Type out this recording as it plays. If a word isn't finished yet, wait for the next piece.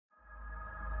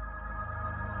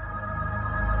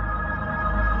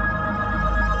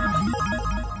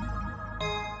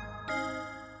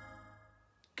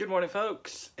morning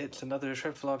folks, it's another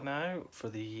trip vlog now for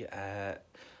the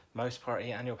Mouse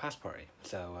Party annual pass party.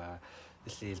 So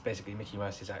this is basically Mickey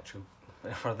Mouse's actual,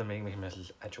 rather than Mickey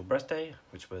Mouse's actual birthday,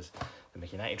 which was the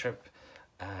Mickey 90 trip.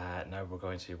 Now we're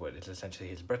going to what is essentially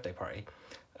his birthday party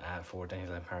for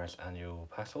Disneyland Paris annual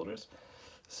pass holders.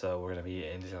 So we're going to be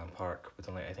in Disneyland Park with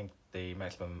only, I think the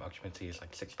maximum occupancy is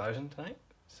like 6,000 tonight.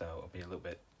 So it'll be a little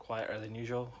bit quieter than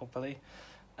usual, hopefully.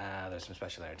 There's some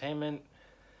special entertainment.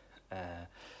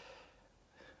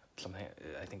 Something,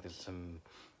 I think there's some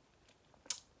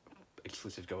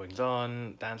exclusive goings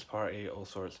on, dance party, all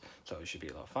sorts, so it should be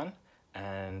a lot of fun.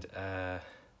 And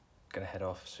gonna head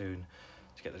off soon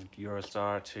to get the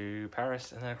Eurostar to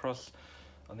Paris and then across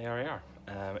on the RAR.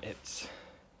 It's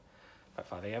about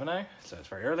 5 AM now, so it's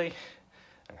very early.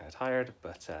 I'm kind of tired,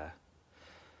 but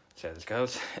see how this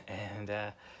goes, and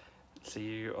see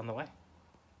you on the way.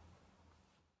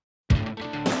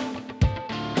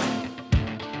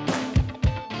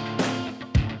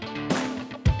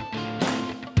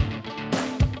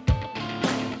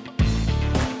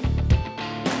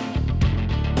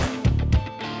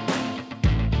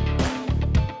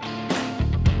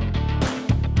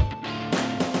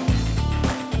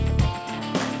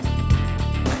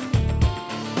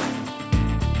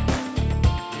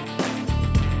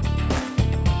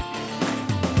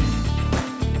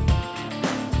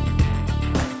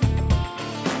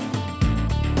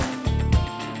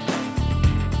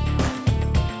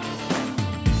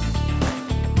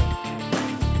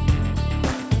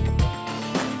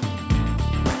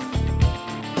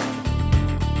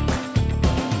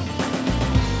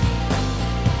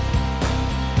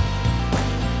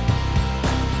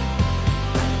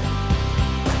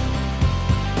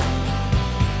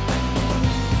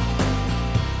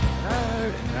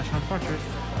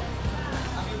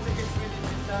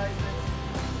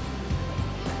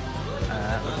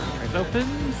 Train's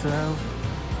open, so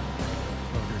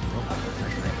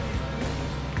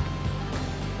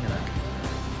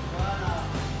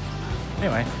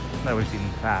anyway, now we've seen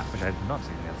that, which I've not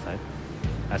seen on the other side.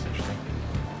 That's interesting.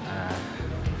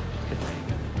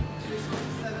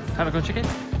 Have a go chicken.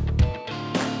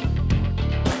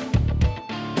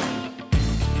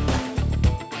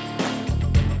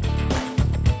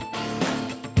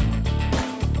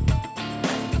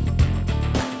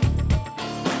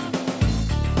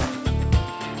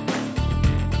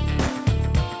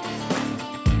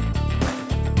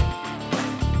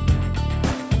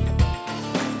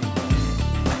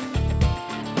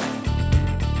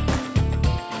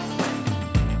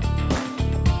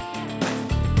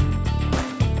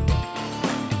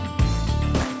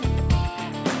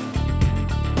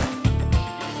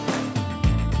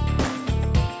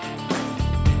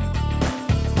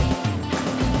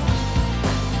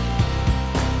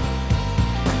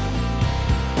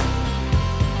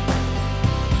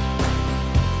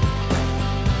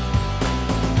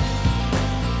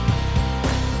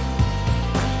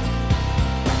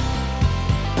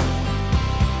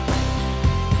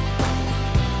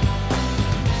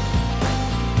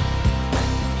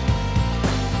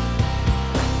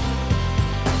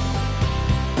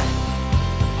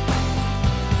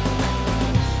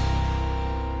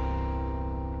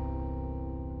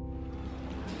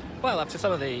 Well, after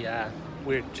some of the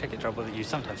weird ticket trouble that you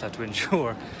sometimes have to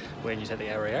endure when you set the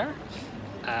RAR,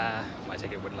 my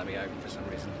ticket wouldn't let me out for some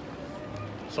reason.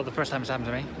 It's not the first time it's happened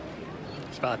to me.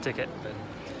 It's a valid ticket, but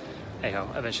hey ho,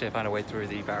 eventually I found a way through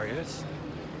the barriers.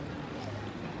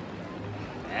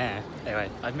 Anyway,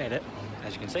 I've made it,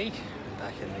 as you can see,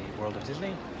 back in the world of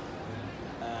Disney.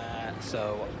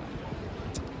 So,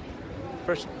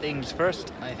 first things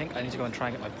first, I think I need to go and try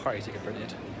and get my party ticket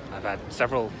printed. I've had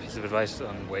several pieces of advice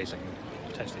on ways I can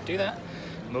potentially do that.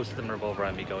 Most of them revolve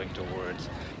around me going towards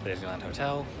the Disneyland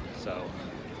Hotel, so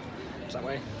it's that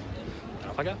way, and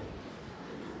off I go.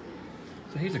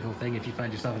 So here's a cool thing if you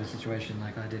find yourself in a situation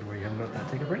like I did where you haven't got that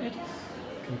ticket printed.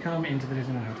 You can come into the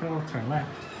Disneyland Hotel, turn left,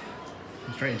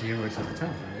 and straight into here where it says hotel,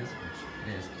 there it is, which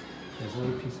it is. There's a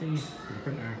little PC with a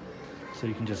printer, so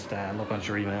you can just log onto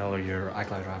your email or your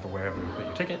iCloud Drive or wherever you put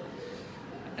your ticket,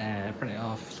 print it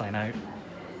off, sign out,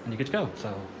 and you're good to go.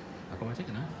 So I've got my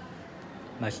ticket now.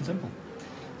 Nice and simple.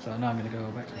 So now I'm going to go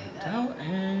back to the hotel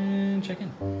and check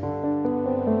in.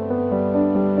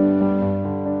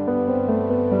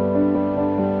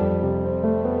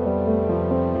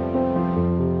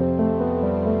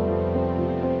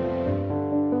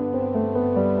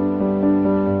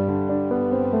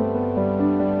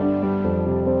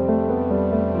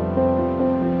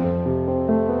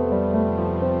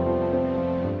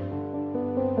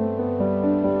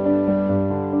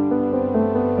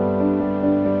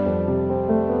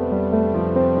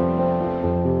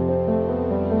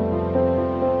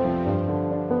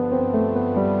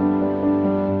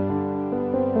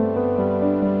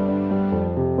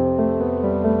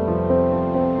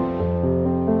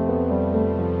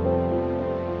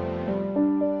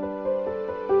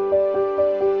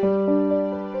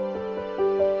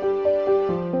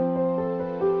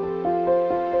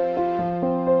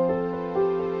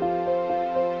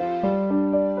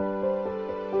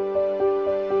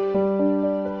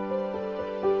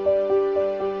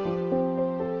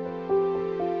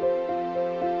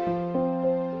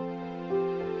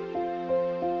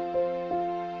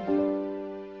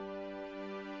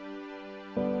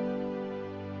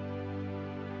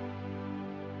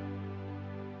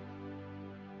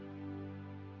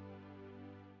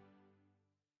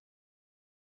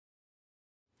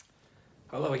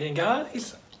 Hello again,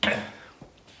 guys.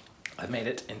 I've made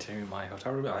it into my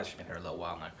hotel room. I've actually been here a little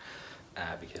while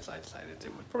now because I decided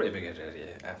it would probably be a good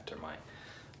idea after my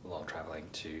long traveling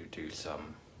to do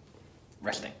some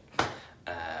resting.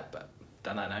 But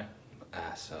done that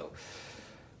now. So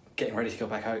getting ready to go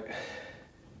back out,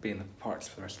 be in the parks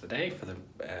for the rest of the day for the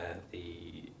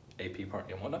AP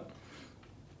party and whatnot.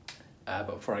 But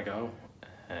before I go,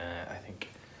 I think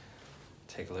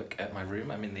take a look at my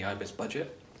room. I'm in the Ibis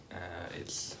Budget.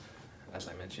 It's, as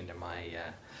I mentioned in my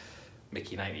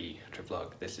Mickey 90 trip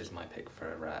vlog, this is my pick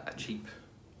for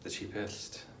the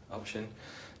cheapest option.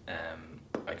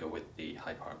 I go with the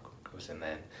Hyde Park goes in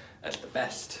then as the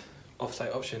best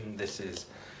off-site option. This is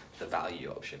the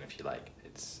value option, if you like.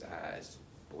 It's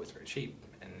always very cheap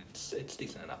and it's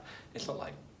decent enough. It's not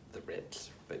like the Ritz,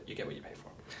 but you get what you pay for.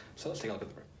 So let's take a look at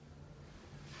the room.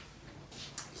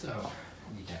 So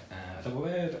you get a double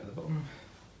bed at the bottom,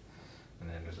 and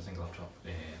then there's a single up top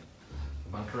in the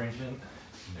bunk arrangement.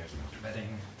 And there's extra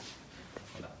bedding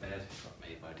for that bed. It's not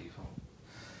made by default.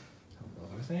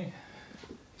 Everything.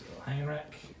 There's a little hanging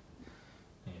rack.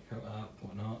 Hang your coat up,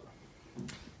 whatnot.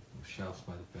 Little shelves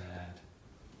by the bed.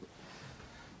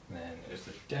 And then there's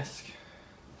the desk,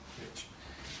 which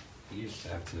you used to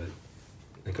have to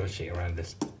negotiate around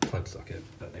this plug socket,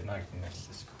 but they've now given us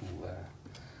this cool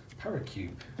power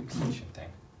cube extension thing,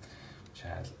 which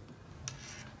has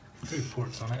 3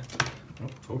 ports on it. Oh,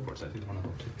 4 ports, I think one of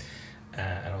them too.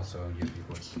 And also USB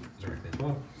ports directly as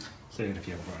well. So even if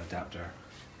you haven't got an adapter,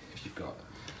 if you've got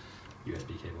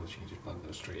USB cables, you can just plug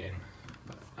those straight in.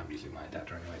 But I'm using my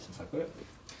adapter anyway since I've got it.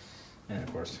 And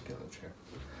of course, get a little chair.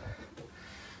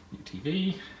 New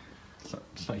TV.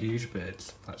 It's not huge, but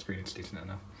it's flat screen, it's decent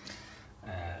enough.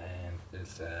 And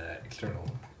there's external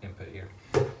input here.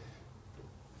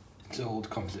 It's old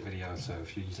composite video, so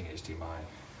if you're using HDMI,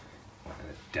 an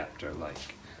adapter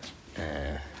like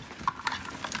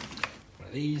one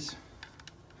of these,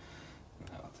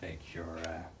 that'll take your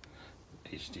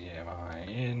HDMI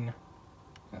in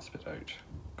and spit out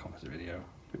composite video,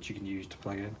 which you can use to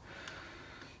plug in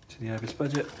to the Ibis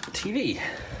Budget TV. I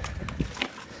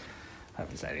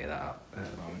haven't set any of that up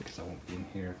at the moment because I won't be in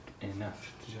here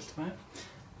enough to justify it.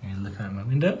 And look out my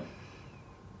window.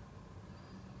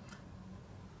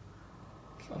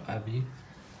 It's not a bad view,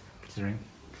 considering.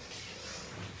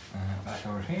 Back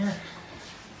over here,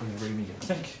 in the room you get a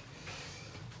sink.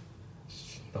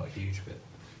 It's not huge, but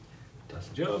does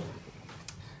the job.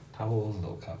 Towels, a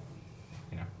little cup,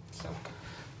 you know, silk,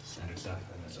 standard stuff,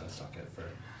 and there's a socket for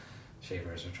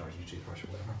shavers or charging your toothbrush or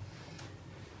whatever.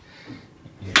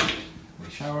 Here's the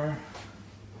shower,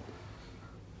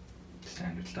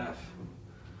 standard stuff.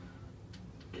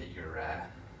 Get your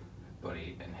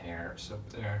body and hair soap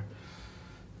there,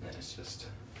 and then it's just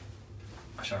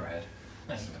a shower head.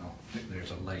 Nice and cool.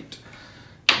 There's a light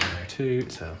in there too,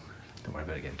 so don't worry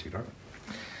about it getting too dark.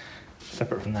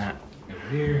 Separate from that, over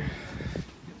here,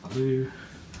 get the loo.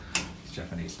 It's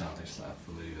Japanese style, they still have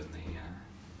the loo in the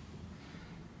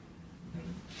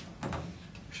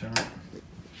shower.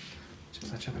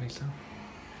 Is that Japanese style?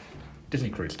 Disney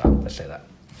cruise style, let's say that.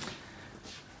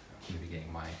 I'm gonna be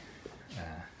getting my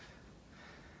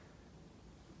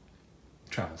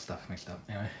travel stuff mixed up.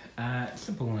 Anyway,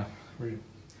 simple enough room.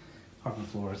 Hardwood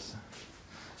floors,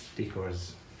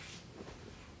 decors.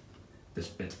 This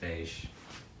bit's beige,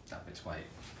 that bit's white,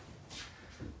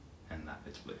 and that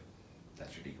bit's blue.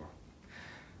 That's your decor.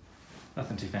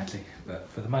 Nothing too fancy, but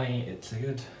for the money, it's a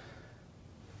good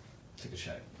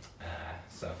show.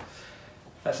 So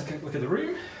that's a quick look at the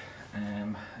room,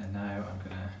 and now I'm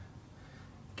gonna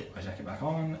get my jacket back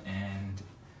on and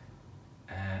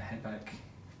head back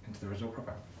into the resort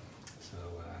proper. So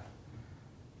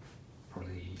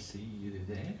probably see you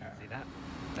there. See that?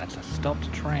 That's a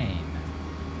stopped train.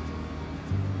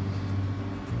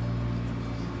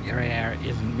 Your air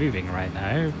isn't moving right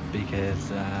now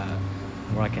because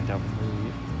where I can tell from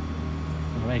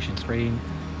the information screen,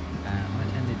 an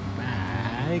attended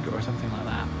bag or something like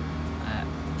that at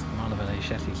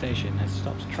Marleville station has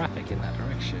stopped traffic in that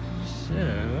direction.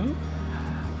 So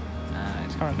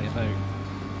it's currently about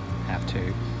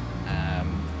 2:30.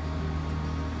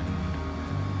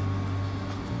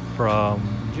 From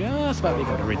just about being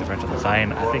able to read the French on the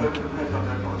sign, I think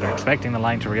they're expecting the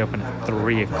line to reopen at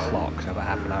 3 o'clock, so about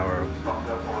half an hour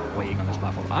of waiting on this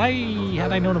platform.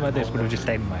 Had I known about this, would have just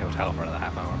stayed in my hotel for another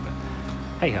half hour, but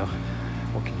hey ho,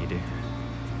 what can you do?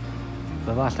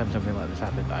 The last time something like this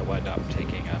happened, I wound up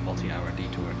taking a multi-hour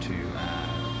detour to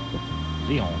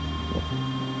Lyon.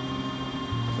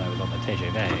 So I was on the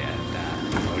TGV and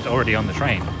I was already on the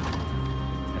train.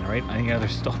 And I think there's a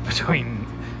stop between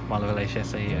Marleville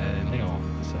and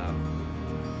Lyon, so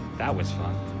that was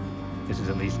fun. This is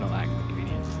at least not that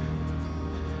inconvenience.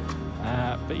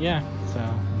 But yeah, so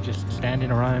I'm just standing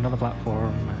around on the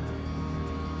platform,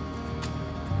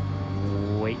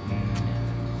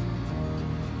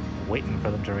 waiting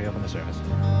for them to reopen the service.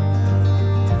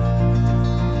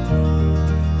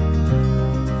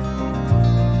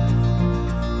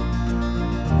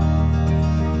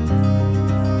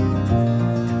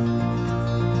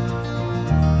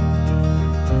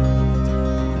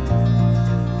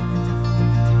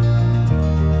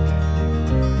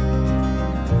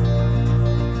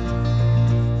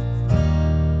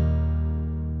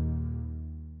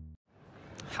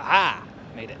 Ha!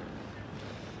 Made it.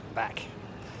 Back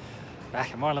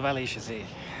at Marla Valley, you should see.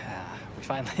 We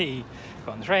finally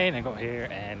got on the train and got here,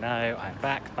 and now I'm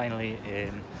back finally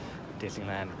in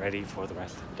Disneyland, ready for the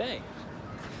rest of the day.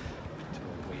 So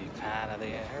we pan of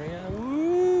the area.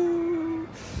 Woo!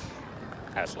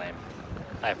 That was lame.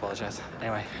 I apologize.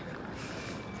 Anyway,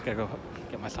 gotta go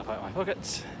get my stuff out of my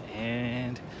pockets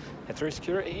and head through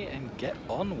security and get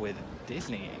on with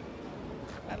Disney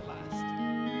at last.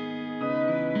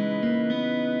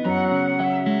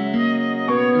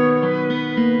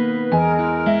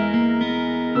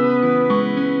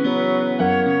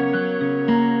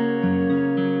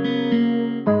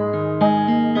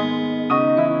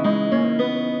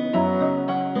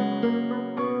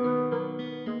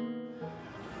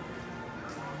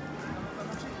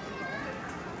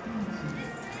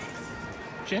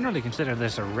 Generally consider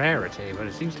this a rarity, but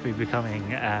it seems to be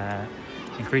becoming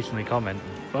increasingly common.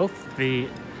 Both the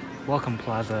Welcome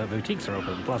Plaza boutiques are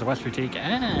open, Plaza West Boutique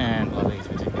and Plaza East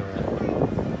Boutique are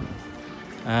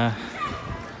open.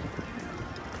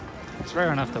 It's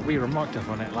rare enough that we remarked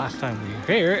upon it last time we were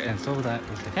here, and so that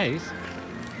was the case.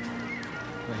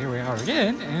 But here we are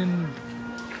again, and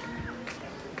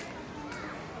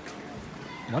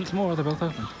once more they're both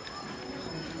open.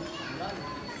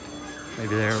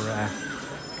 Maybe they're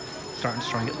starting to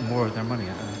try and get more of their money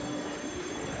out of them.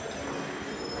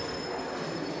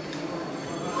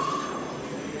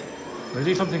 We'll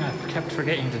do something I kept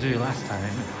forgetting to do last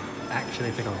time,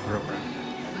 actually pick up a program.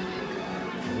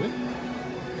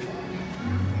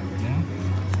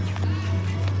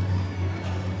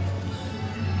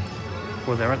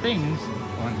 Well, there are things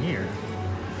on here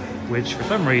which for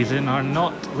some reason are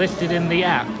not listed in the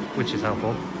app, which is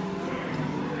helpful.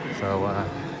 So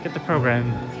get the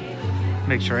program,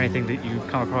 make sure anything that you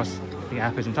come across the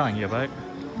app isn't telling you about,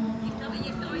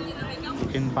 you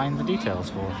can find the details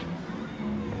for.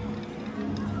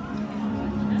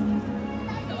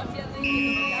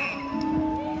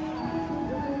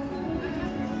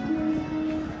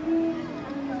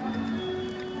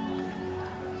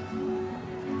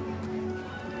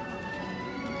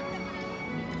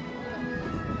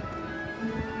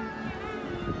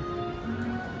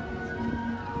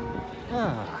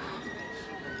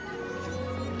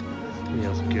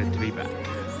 Feels good to be back.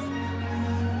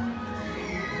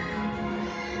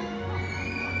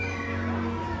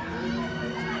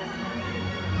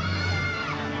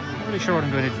 Not really sure what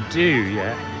I'm going to do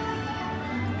yet.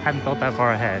 Hadn't thought that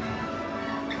far ahead.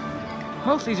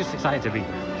 Mostly just excited to be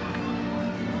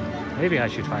here. Maybe I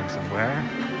should find somewhere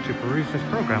to peruse this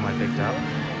program I picked up,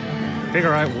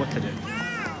 figure out what to do.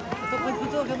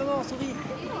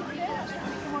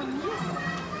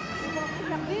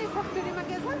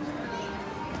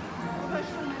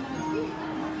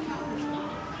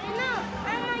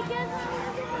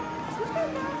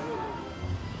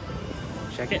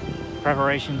 Check it.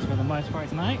 Preparations for the most part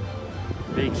tonight.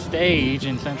 Big stage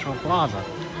in Central Plaza.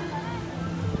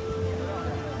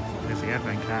 There's the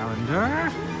advent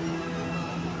calendar.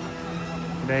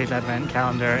 Today's advent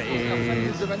calendar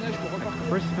is a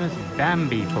Christmas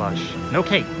Bambi plush. No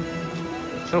cake.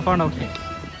 So far, no cake.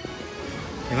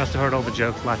 You must have heard all the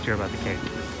jokes last year about the cake.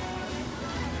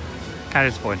 Kind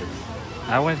of disappointed.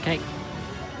 I wanted cake.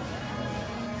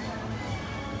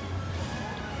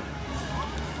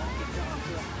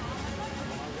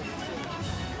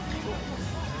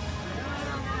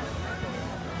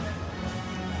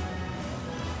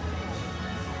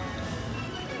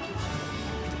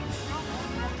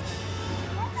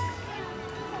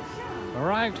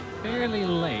 Arrived fairly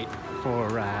late for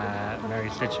Merry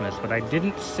Stitchmas, but I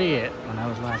didn't see it when I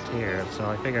was last here, so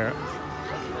I figure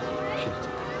I should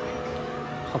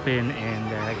hop in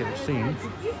and get it seen.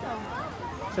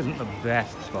 This isn't the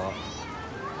best spot.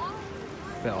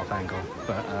 A bit off angle,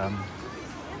 but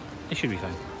it should be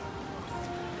fine.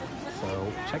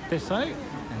 So check this out,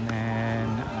 and then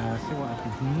see what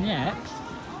happens next.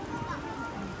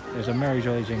 There's a Merry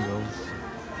Jolly Jingles.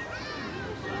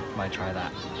 Might try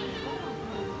that.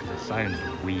 It sounds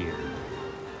weird.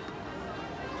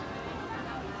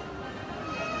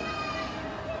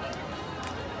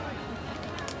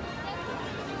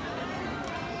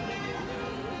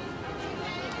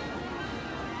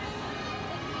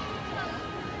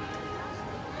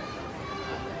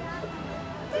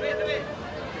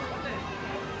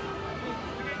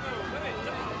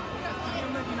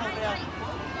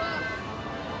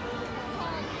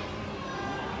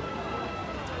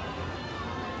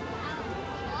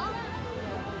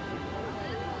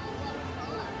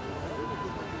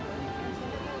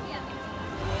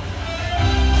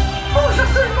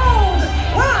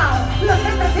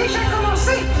 déjà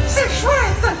commencé. C'est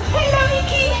chouette. Hello,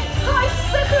 Nikki. Hi,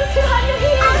 so cool to have you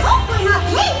here. I hope we're not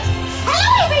late.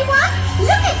 Hello, everyone.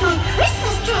 Look at my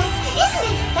Christmas dress. Isn't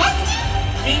it festive?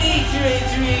 Fini, tu es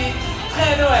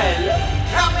très Noël.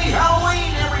 Happy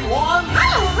Halloween, everyone!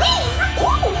 Halloween?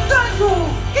 Oh,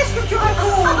 dingo. Qu'est-ce que tu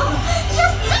racontes? Oh,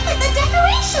 just look at the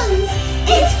decorations.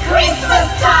 It's Christmas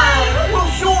time. Well,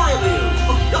 sure it is.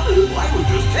 I was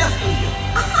just testing you.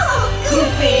 Oh,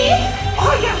 Goofy.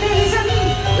 Regardez, les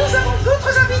amis. Nous avons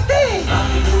d'autres invités.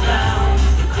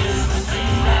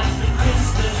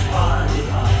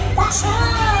 What's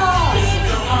that?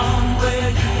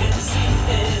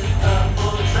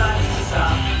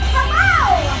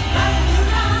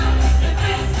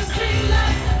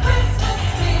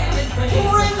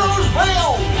 Ring those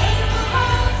bells!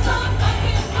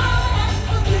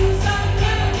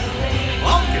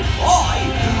 Pumpkin pie?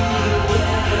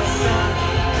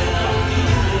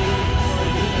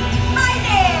 Hi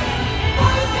there.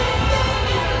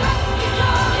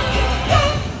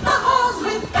 Deck the halls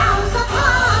with boughs of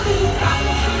holly.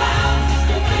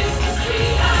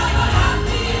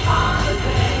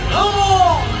 Come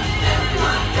on!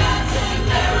 Everyone dancing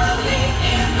merrily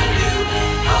in the new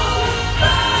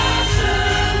old-fashioned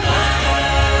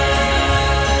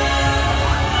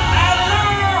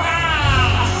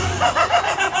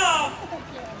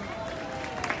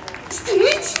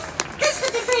Stitch, qu'est-ce que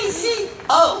tu fais ici?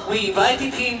 Oh, we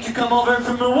invited him to come over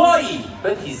from Hawaii,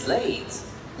 but he's late.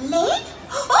 Late?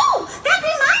 Oh, that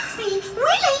reminds me. We're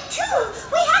late too.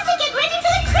 We have to get ready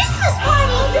for the Christmas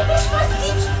party. Dépêche-toi,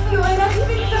 Stitch. Noël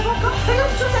arrive et nous avons encore plein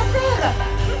de choses à faire.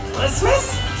 Christmas?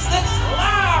 Stitch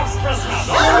loves Christmas!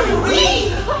 So do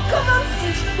we. Oh, come on,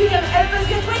 Stitch. You can help us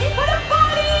get ready for the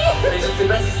party. Mais je ne sais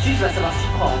pas si Steve va savoir s'y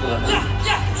prendre.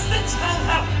 Yeah, Stitch can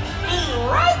help. Be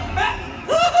right back!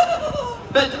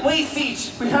 But wait,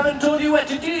 Stitch, we haven't told you what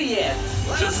to do yet.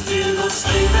 Just hear those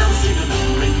sleigh bells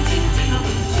jingling, ring, ting,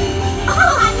 tingling, too.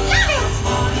 Oh, I love it.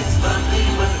 Oh, it's lovely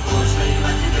when the four sleigh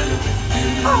ride together with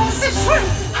you. Oh, c'est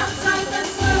chouette. Outside the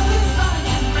snow is falling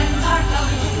and friends are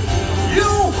calling.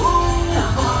 Yoo-hoo!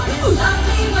 Oh, it's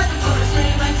lovely when the four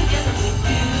sleigh ride together with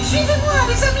you. Suivez-moi,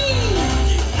 les amis.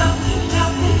 Keep counting,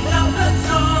 counting, now let's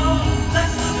go.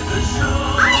 Let's look at the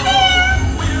show. Hi there.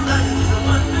 We're riding to the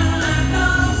wonderland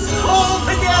of snow. All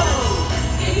together!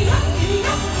 Giddy up, giddy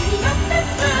up, giddy up,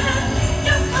 let's dance.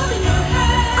 Just holding your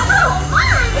hand. Oh,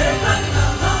 fun. We're riding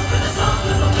along with the song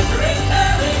of a wintry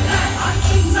fairyland. Our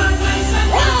cheeks are nice and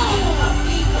warm.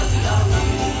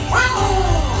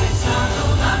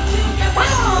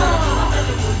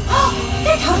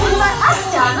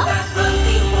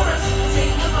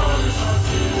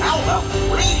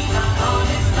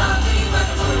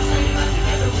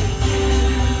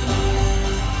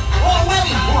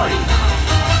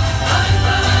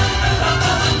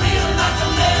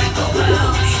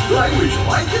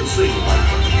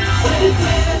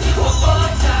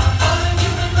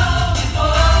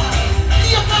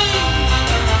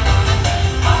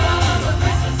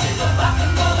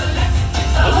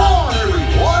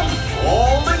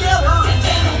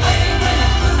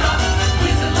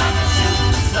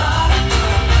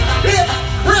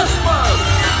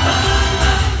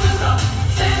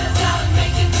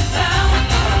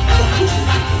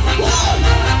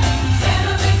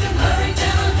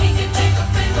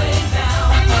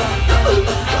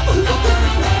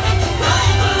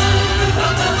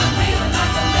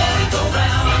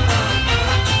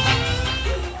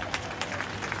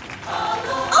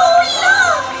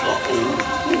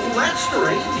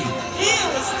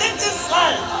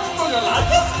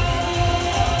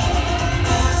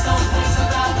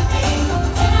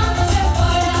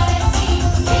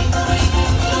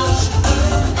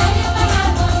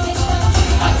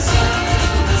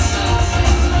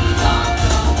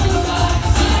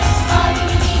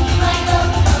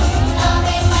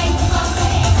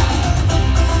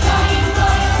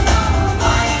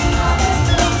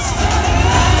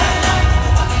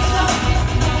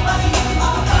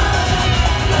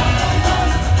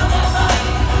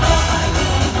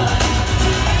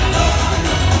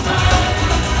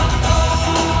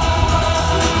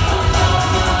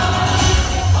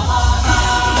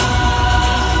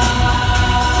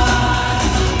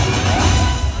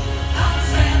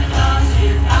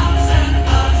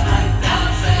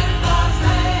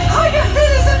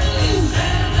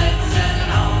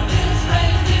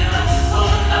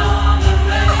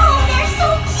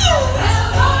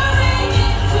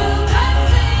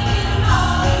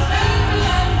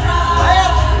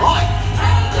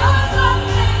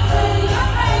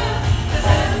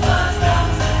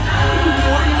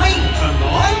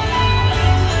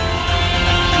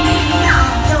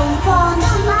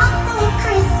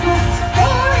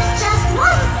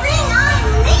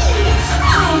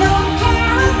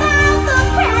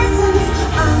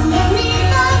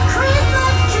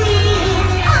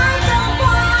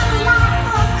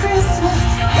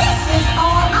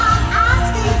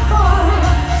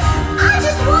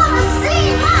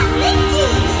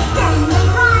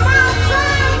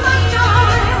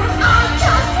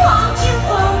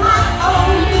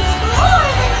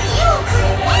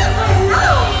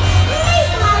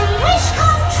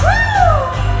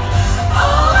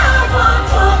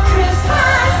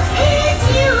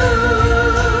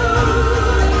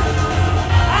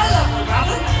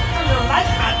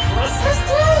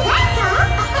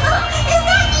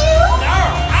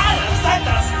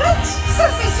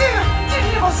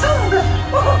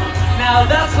 Now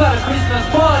that's what a Christmas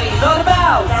party is all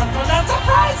about!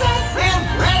 Surprises! And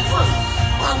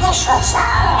presents!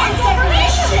 And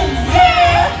decorations!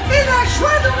 Yeah! Et la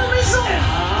joie dans nos maisons!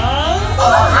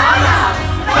 Ohana!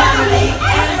 Family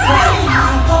and friends!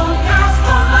 I won't ask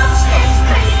for much this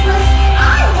Christmas.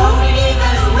 I won't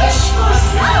even wish for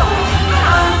snow.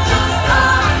 I'm just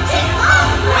gonna take my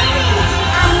wings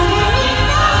and ring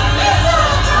the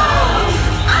mistletoe.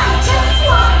 I just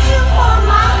want you for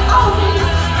my own,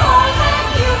 more than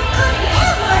you could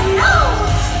ever know.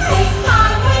 Make my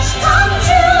wish come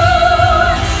true.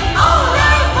 All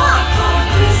I want for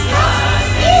Christmas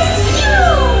is you.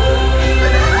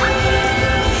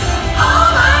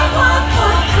 All I want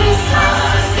for Christmas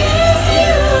is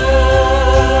you.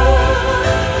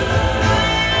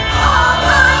 All I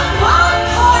want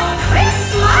for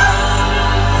Christmas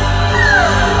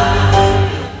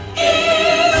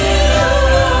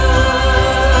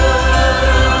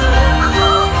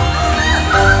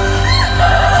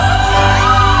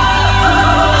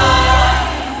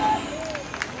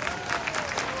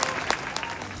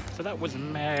So that was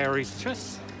Merry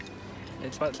Stitchmas.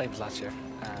 It's about the same as last year.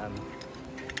 I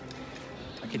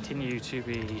continue to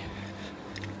be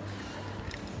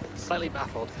slightly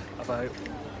baffled about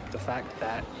the fact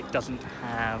that it doesn't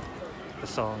have the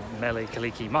song Mele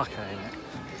Kaliki Maka in it.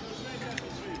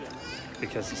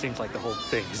 Because it seems like the whole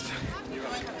thing is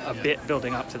a bit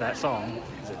building up to that song.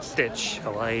 It's Stitch,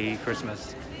 Hawaii,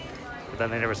 Christmas, but then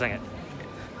they never sing it.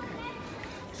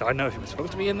 So I don't know if it was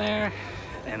supposed to be in there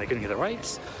and they couldn't get the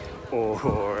rights,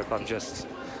 or if I'm just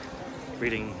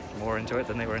reading more into it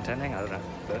than they were intending. I don't know,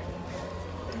 but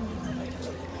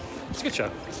it's a good show.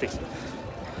 It's decent.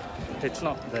 It's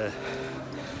not the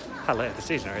highlight of the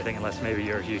season or anything, unless maybe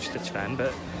you're a huge Stitch fan,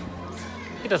 but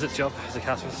it does its job as a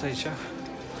cast for the stage show.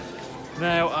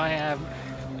 Now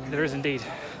there is indeed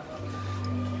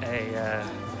a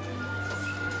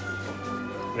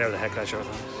whatever the heck that show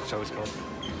is called,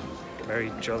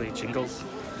 Merry Jolly Jingles.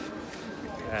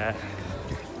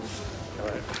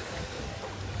 About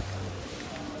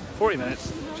 40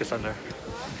 minutes, just under.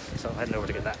 So I'm heading over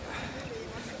to get that,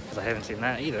 because I haven't seen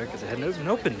that either, because it hadn't even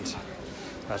opened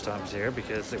last time I was here,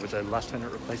 because it was a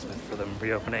last-minute replacement for them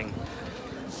reopening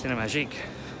Cinemagique.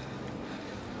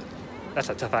 That's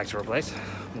a tough act to replace.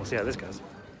 We'll see how this goes.